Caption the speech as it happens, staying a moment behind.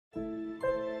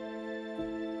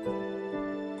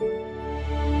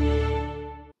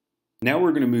Now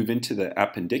we're going to move into the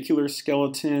appendicular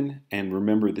skeleton, and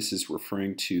remember this is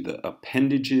referring to the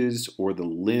appendages or the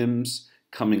limbs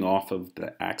coming off of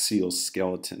the axial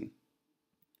skeleton.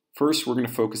 First, we're going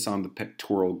to focus on the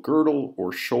pectoral girdle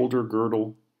or shoulder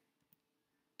girdle.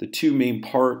 The two main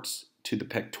parts to the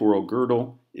pectoral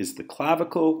girdle is the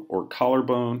clavicle or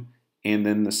collarbone, and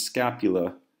then the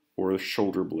scapula or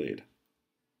shoulder blade.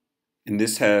 And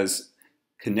this has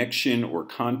connection or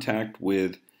contact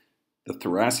with the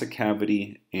thoracic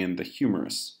cavity and the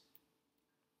humerus.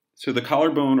 So the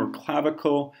collarbone or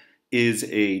clavicle is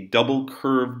a double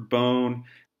curved bone.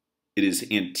 It is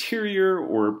anterior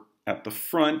or at the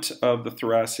front of the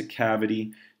thoracic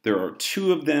cavity. There are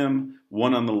two of them,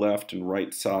 one on the left and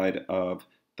right side of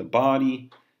the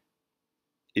body.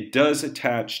 It does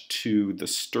attach to the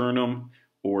sternum,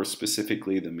 or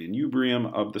specifically the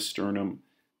manubrium of the sternum,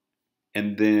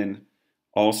 and then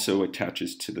also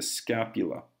attaches to the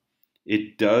scapula.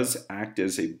 It does act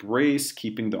as a brace,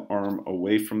 keeping the arm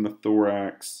away from the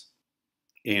thorax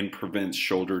and prevents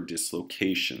shoulder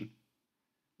dislocation.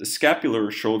 The scapular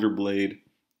or shoulder blade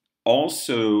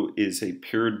also is a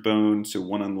paired bone, so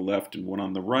one on the left and one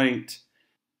on the right.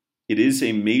 It is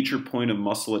a major point of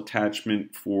muscle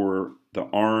attachment for the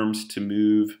arms to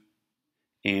move,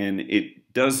 and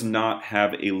it does not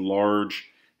have a large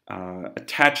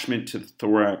attachment to the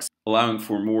thorax, allowing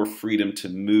for more freedom to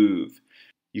move.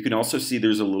 You can also see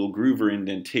there's a little groove or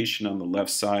indentation on the left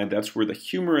side. That's where the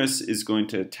humerus is going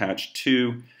to attach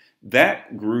to.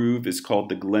 That groove is called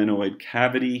the glenoid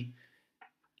cavity,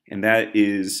 and that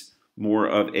is more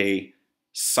of a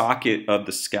socket of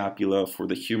the scapula for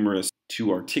the humerus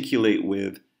to articulate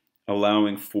with,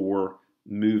 allowing for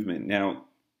movement. Now,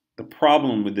 the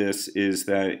problem with this is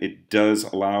that it does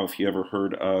allow, if you ever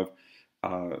heard of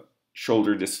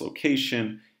shoulder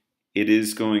dislocation, it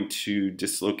is going to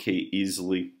dislocate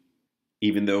easily,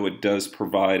 even though it does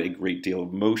provide a great deal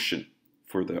of motion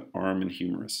for the arm and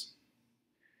humerus.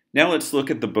 Now let's look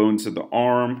at the bones of the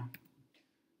arm.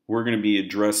 We're going to be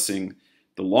addressing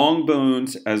the long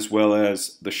bones as well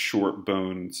as the short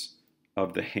bones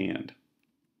of the hand.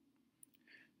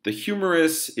 The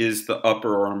humerus is the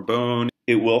upper arm bone.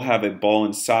 It will have a ball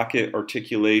and socket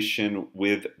articulation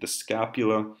with the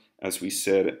scapula, as we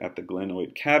said, at the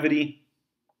glenoid cavity.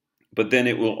 But then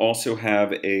it will also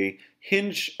have a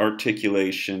hinge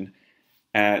articulation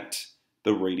at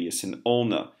the radius and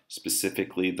ulna,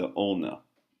 specifically the ulna.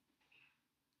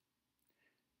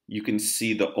 You can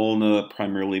see the ulna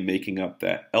primarily making up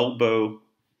that elbow.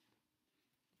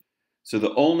 So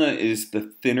the ulna is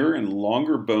the thinner and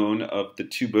longer bone of the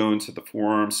two bones of the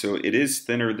forearm, so it is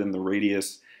thinner than the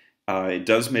radius. It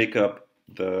does make up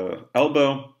the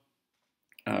elbow,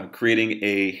 creating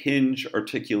a hinge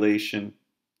articulation.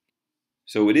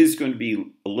 So it is going to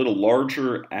be a little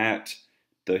larger at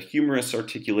the humerus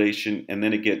articulation, and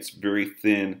then it gets very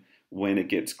thin when it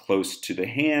gets close to the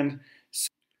hand.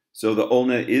 So the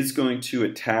ulna is going to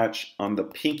attach on the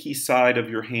pinky side of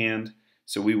your hand.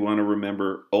 So we want to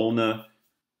remember ulna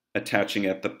attaching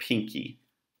at the pinky.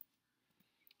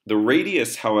 The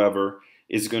radius, however,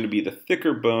 is going to be the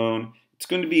thicker bone. It's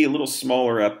going to be a little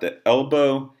smaller at the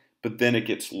elbow, but then it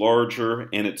gets larger,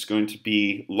 and it's going to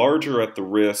be larger at the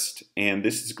wrist, and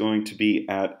this is going to be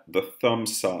at the thumb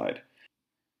side.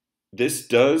 This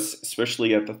does,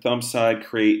 especially at the thumb side,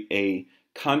 create a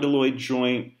condyloid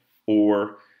joint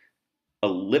or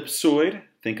ellipsoid.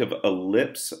 Think of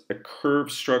ellipse, a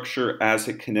curved structure as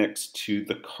it connects to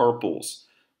the carpals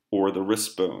or the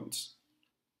wrist bones.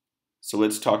 So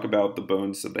let's talk about the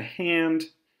bones of the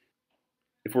hand.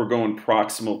 If we're going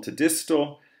proximal to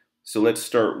distal, so let's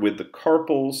start with the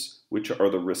carpals, which are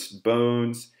the wrist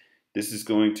bones. This is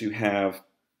going to have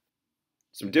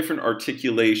some different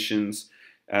articulations.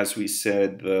 As we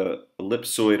said, the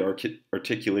ellipsoid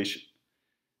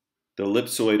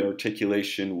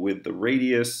articulation with the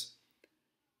radius.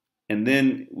 And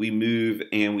then we move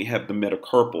and we have the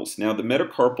metacarpals. Now the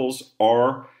metacarpals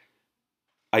are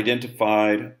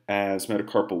identified as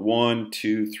metacarpal 1,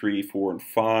 2, 3, 4, and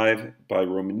 5 by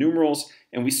Roman numerals,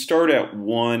 and we start at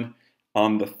 1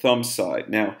 on the thumb side.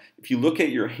 Now, if you look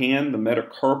at your hand, the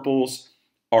metacarpals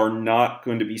are not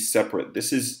going to be separate.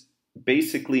 This is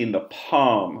basically in the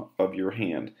palm of your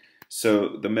hand. So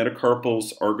the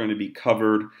metacarpals are going to be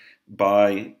covered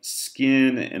by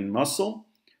skin and muscle,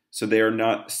 so they are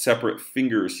not separate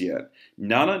fingers yet.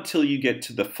 Not until you get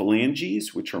to the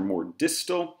phalanges, which are more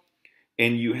distal,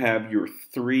 and you have your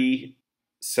 3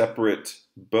 separate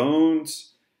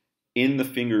bones in the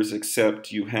fingers,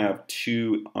 except you have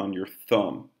 2 on your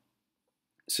thumb.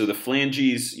 So the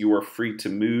phalanges, you are free to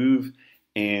move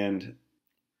and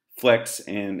flex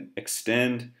and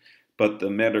extend, but the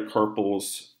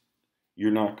metacarpals,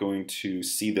 you're not going to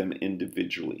see them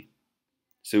individually.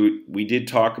 So we did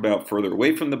talk about further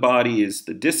away from the body is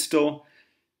the distal.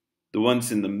 The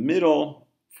ones in the middle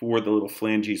for the little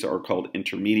phalanges are called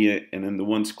intermediate, and then the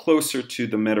ones closer to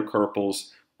the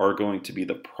metacarpals are going to be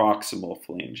the proximal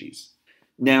phalanges.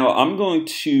 Now I'm going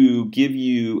to give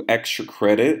you extra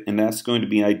credit, and that's going to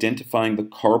be identifying the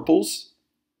carpals.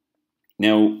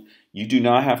 Now you do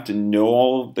not have to know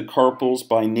all of the carpals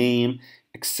by name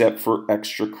except for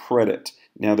extra credit.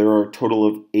 Now there are a total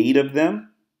of 8 of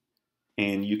them,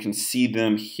 and you can see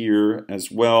them here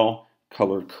as well,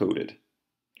 color-coded.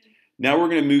 Now we're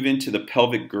going to move into the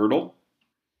pelvic girdle.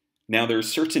 Now there are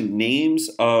certain names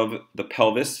of the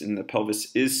pelvis, and the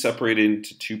pelvis is separated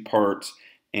into 2 parts,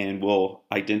 and we'll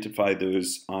identify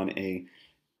those on an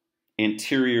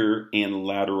anterior and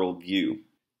lateral view.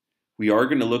 We are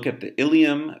going to look at the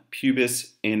ilium,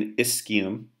 pubis, and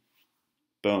ischium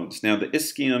bones. Now the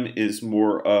ischium is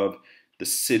more of the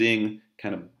sitting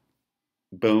kind of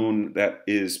bone that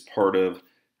is part of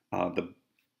the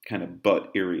kind of butt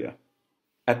area.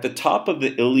 At the top of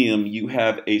the ilium, you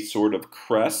have a sort of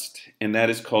crest, and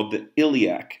that is called the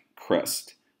iliac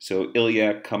crest. So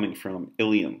iliac coming from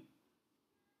ilium.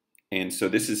 And so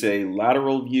this is a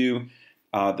lateral view.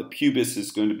 The pubis is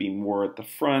going to be more at the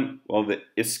front, while the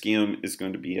ischium is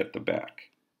going to be at the back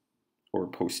or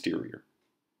posterior.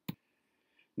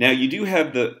 Now you do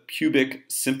have the pubic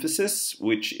symphysis,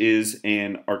 which is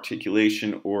an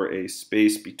articulation or a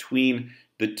space between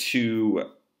the 2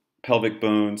 pelvic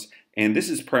bones, and this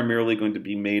is primarily going to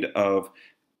be made of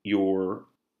your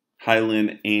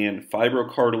hyaline and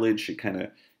fibrocartilage, kind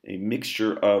of a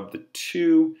mixture of the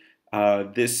 2.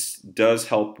 This does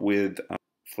help with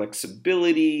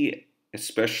flexibility,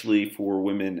 especially for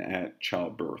women at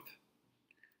childbirth.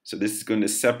 So this is going to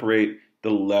separate the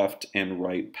left and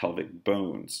right pelvic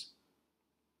bones.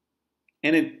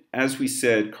 And as we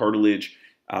said, cartilage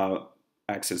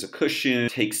acts as a cushion,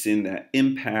 takes in that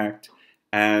impact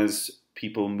as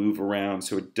people move around.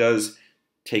 So it does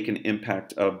take an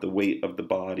impact of the weight of the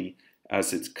body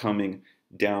as it's coming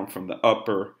down from the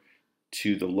upper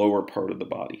to the lower part of the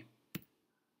body.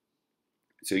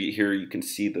 So here you can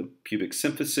see the pubic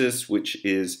symphysis, which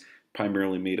is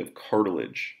primarily made of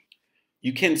cartilage.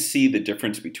 You can see the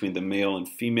difference between the male and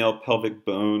female pelvic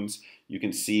bones. You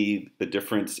can see the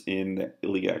difference in the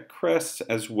iliac crest,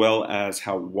 as well as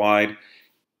how wide,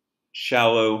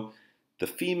 shallow the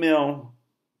female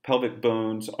pelvic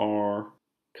bones are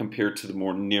compared to the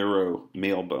more narrow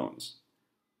male bones.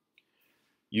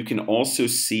 You can also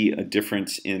see a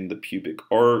difference in the pubic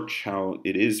arch, how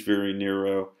it is very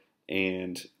narrow,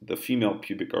 and the female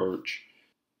pubic arch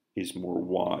is more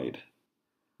wide.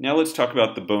 Now let's talk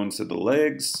about the bones of the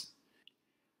legs.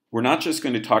 We're not just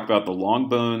going to talk about the long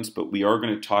bones, but we are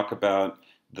going to talk about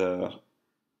the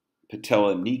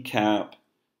patella, kneecap,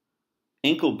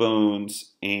 ankle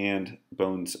bones, and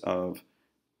bones of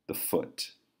the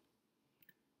foot.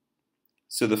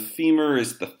 So the femur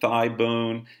is the thigh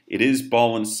bone. It is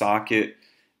ball and socket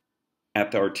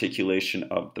at the articulation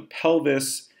of the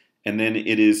pelvis, and then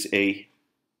it is a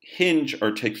hinge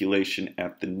articulation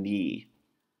at the knee.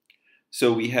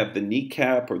 So we have the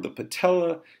kneecap or the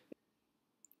patella,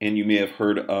 and you may have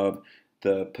heard of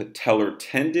the patellar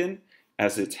tendon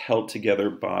as it's held together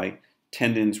by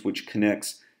tendons which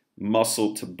connects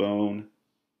muscle to bone.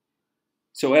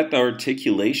 So at the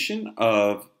articulation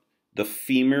of the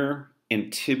femur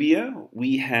and tibia,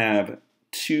 we have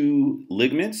 2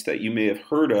 ligaments that you may have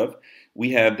heard of.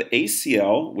 We have the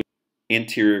ACL, which is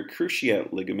anterior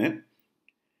cruciate ligament,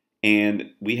 and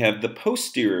we have the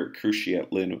posterior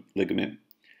cruciate ligament.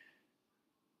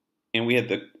 And we have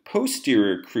the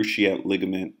posterior cruciate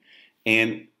ligament,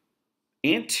 and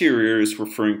anterior is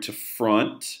referring to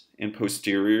front and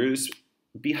posterior is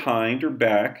behind or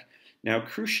back. Now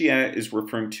cruciate is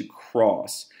referring to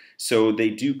cross. So they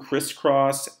do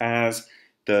crisscross as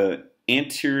the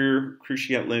anterior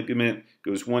cruciate ligament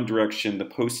goes one direction, the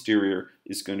posterior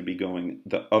is going to be going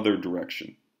the other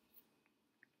direction.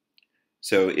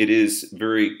 So it is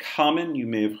very common, you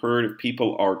may have heard of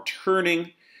people are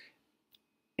turning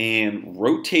and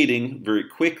rotating very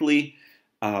quickly.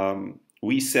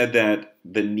 We said that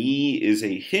the knee is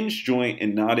a hinge joint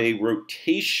and not a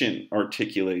rotation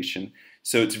articulation.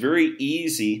 So it's very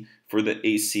easy for the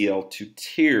ACL to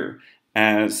tear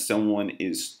as someone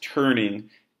is turning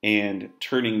and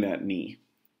turning that knee.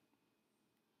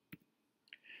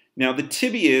 Now the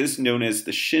tibia is known as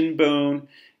the shin bone,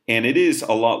 and it is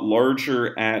a lot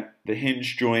larger at the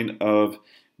hinge joint of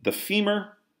the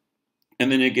femur,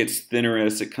 and then it gets thinner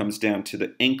as it comes down to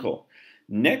the ankle.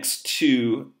 Next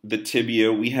to the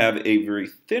tibia, we have a very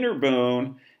thinner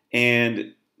bone,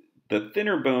 and the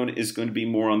thinner bone is going to be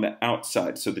more on the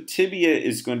outside. So the tibia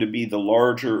is going to be the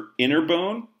larger inner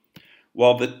bone,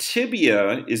 while the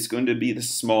tibia is going to be the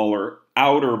smaller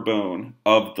outer bone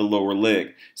of the lower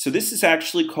leg. So this is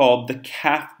actually called the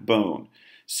calf bone.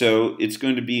 So it's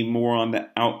going to be more on the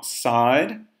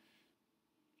outside.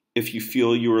 If you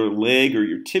feel your leg or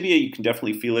your tibia, you can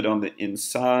definitely feel it on the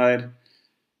inside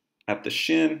at the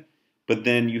shin. But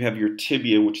then you have your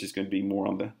tibia, which is going to be more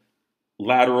on the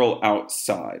lateral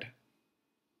outside.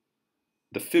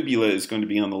 The fibula is going to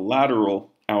be on the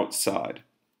lateral outside.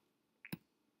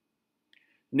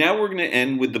 Now we're going to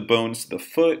end with the bones of the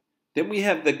foot. Then we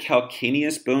have the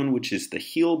calcaneus bone, which is the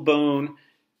heel bone.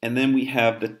 And then we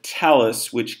have the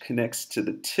talus, which connects to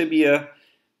the tibia,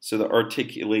 so the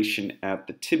articulation at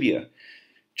the tibia.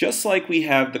 Just like we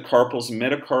have the carpals and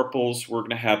metacarpals, we're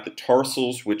going to have the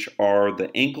tarsals, which are the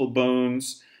ankle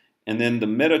bones. And then the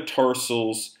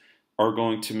metatarsals are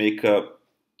going to make up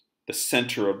the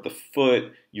center of the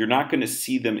foot. You're not going to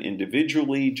see them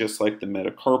individually, just like the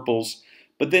metacarpals.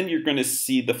 But then you're going to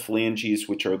see the phalanges,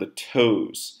 which are the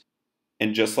toes.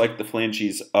 And just like the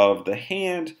phalanges of the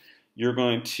hand, you're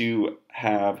going to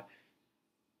have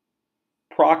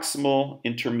proximal,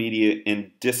 intermediate,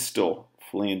 and distal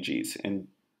phalanges. And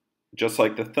just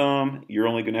like the thumb, you're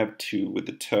only going to have two with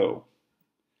the toe.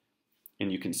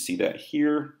 And you can see that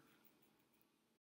here.